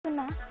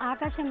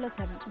ఆకాశంలో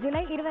సగం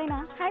జూలై 20న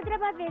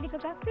హైదరాబాద్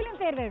వేదికగా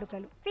ఫిలింఫేర్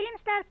వేడుకలు. ఫిలిం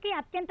స్టార్స్ కి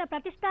అత్యంత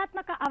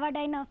ప్రతిష్టాత్మక అవార్డు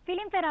అయిన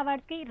ఫిలింఫేర్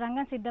అవార్డ్స్ కి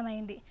రంగం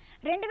సిద్ధమైంది.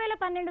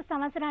 2012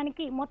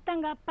 సంవత్సరానికి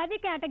మొత్తంగా 10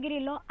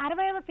 కేటగిరీల్లో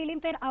 60వ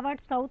ఫిలింఫేర్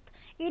అవార్డ్ సౌత్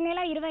ఈ నెల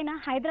 20న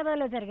హైదరాబాద్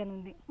లో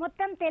జరగనుంది.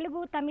 మొత్తం తెలుగు,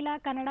 తమిళ,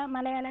 కన్నడ,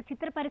 మలయాళ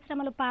చిత్ర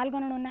పరిశ్రమలు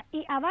పాల్గొననున్న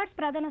ఈ అవార్డ్స్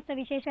ప్రధానోత్సవ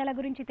విశేషాల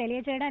గురించి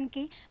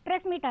తెలియజేయడానికి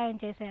ప్రెస్ మీట్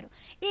అరేంజ్ చేశారు.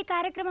 ఈ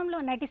కార్యక్రమంలో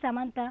నటి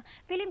Samantha,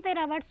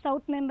 Filmfare awards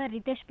south member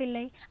Riteish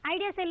Pillai,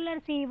 idea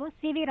cellular CEO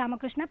CV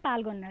Ramakrishna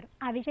పాల్గొన్నారు.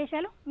 ఆ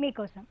విశేషాలు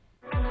మీకోసం.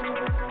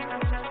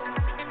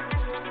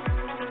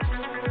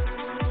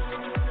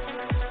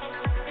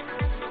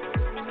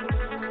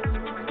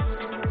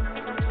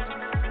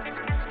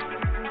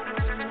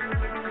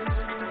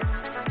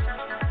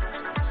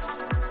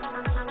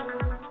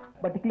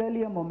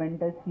 Particularly a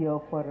momentous year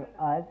for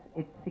us.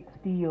 It's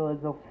 60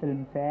 years of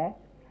Filmfare,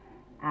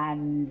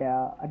 and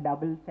a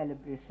double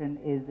celebration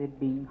is it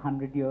being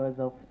 100 years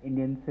of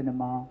Indian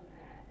cinema.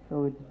 So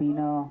it's been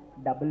a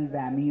double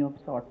whammy of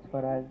sorts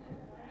for us.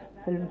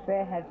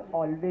 Filmfare has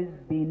always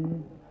been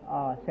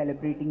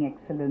celebrating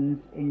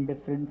excellence in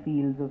different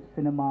fields of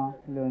cinema,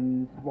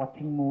 films,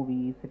 watching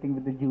movies, sitting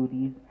with the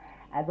juries.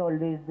 As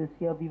always, this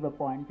year we've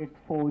appointed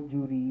 4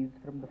 juries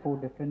from the 4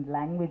 different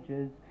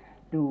languages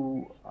to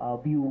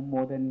view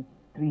more than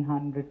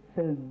 300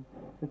 films.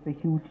 So it's a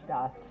huge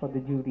task for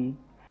the jury.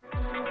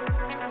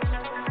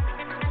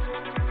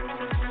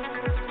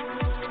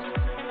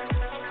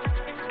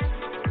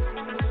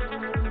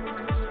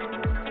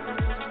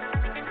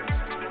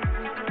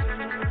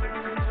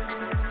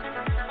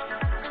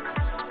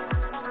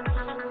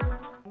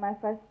 My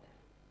first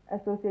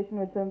association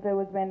with Filmfare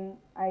was when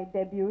I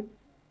debuted,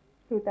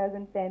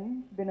 2010.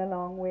 It's been a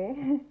long way.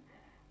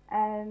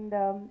 And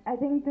I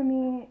think to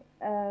me,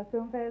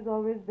 Filmfare has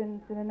always been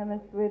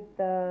synonymous with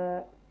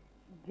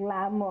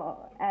glamour.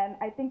 And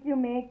I think you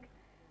make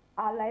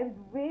our lives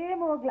way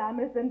more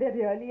glamorous than they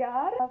really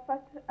are.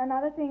 First,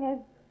 another thing is,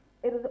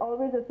 it is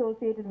always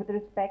associated with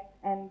respect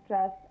and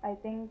trust. I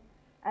think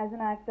as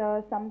an actor,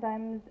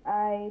 sometimes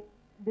I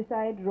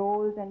decide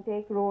roles and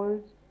take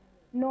roles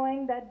knowing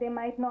that they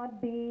might not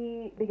be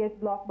biggest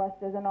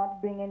blockbusters or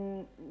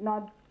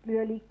not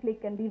really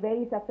click and be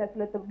very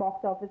successful at the box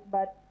office,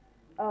 but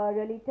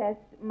really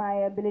test my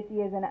ability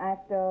as an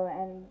actor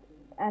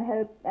and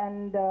help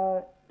and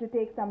to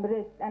take some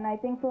risks. And I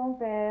think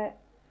Filmfare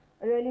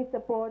really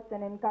supports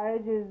and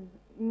encourages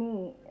me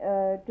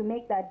to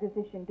make that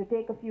decision, to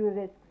take a few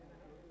risks.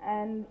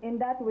 And in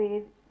that way,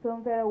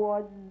 Filmfare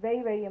Awards is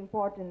very, very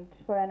important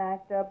for an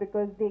actor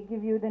because they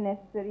give you the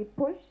necessary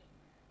push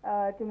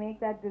to make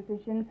that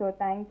decision. So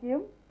thank you.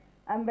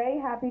 I'm very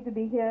happy to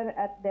be here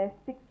at their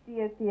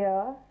 60th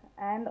year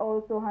and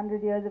also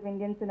 100 years of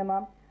Indian cinema.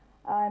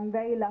 I'm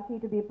very lucky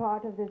to be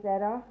part of this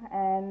era,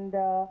 and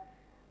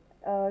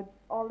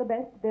all the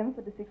best to them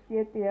for the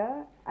 60th year.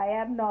 I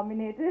am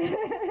nominated,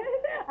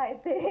 I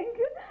think,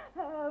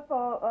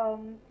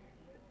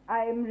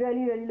 I'm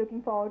really, really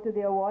looking forward to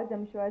the awards.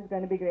 I'm sure it's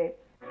going to be great.